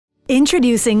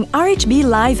Introducing RHB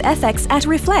Live FX at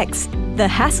Reflex, the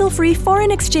hassle-free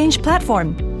foreign exchange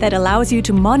platform that allows you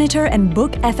to monitor and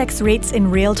book FX rates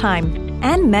in real time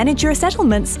and manage your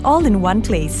settlements all in one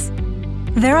place.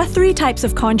 There are 3 types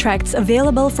of contracts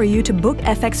available for you to book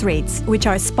FX rates, which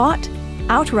are spot,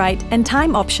 outright, and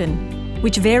time option,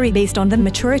 which vary based on the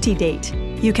maturity date.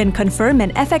 You can confirm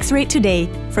an FX rate today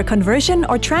for conversion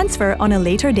or transfer on a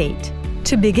later date.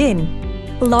 To begin,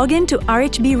 log in to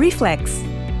RHB Reflex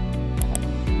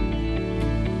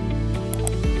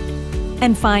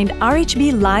and find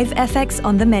RHB Live FX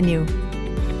on the menu.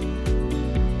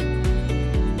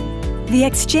 The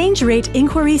Exchange Rate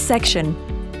Inquiry section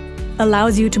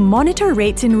allows you to monitor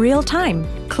rates in real time.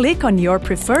 Click on your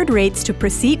preferred rates to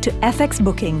proceed to FX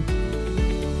booking.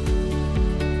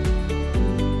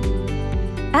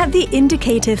 At the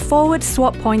Indicative Forward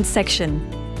Swap Points section,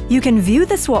 you can view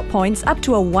the swap points up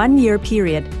to a 1-year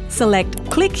period.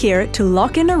 Select Click here to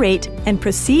lock in a rate and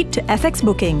proceed to FX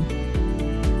booking.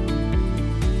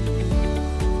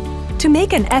 To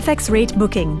make an FX rate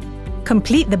booking,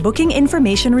 complete the booking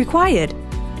information required.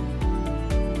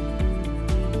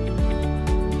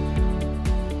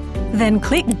 Then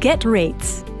click Get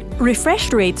Rates.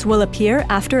 Refreshed rates will appear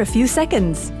after a few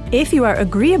seconds. If you are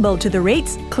agreeable to the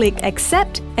rates, click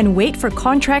Accept and wait for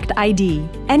Contract ID.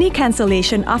 Any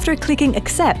cancellation after clicking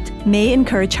Accept may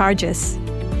incur charges.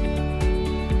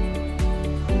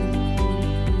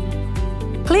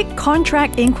 Click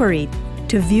Contract Inquiry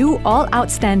to view all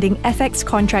outstanding FX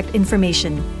contract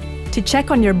information. To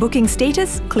check on your booking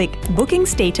status, click Booking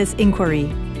Status Inquiry.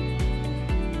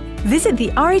 Visit the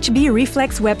RHB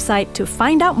Reflex website to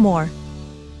find out more.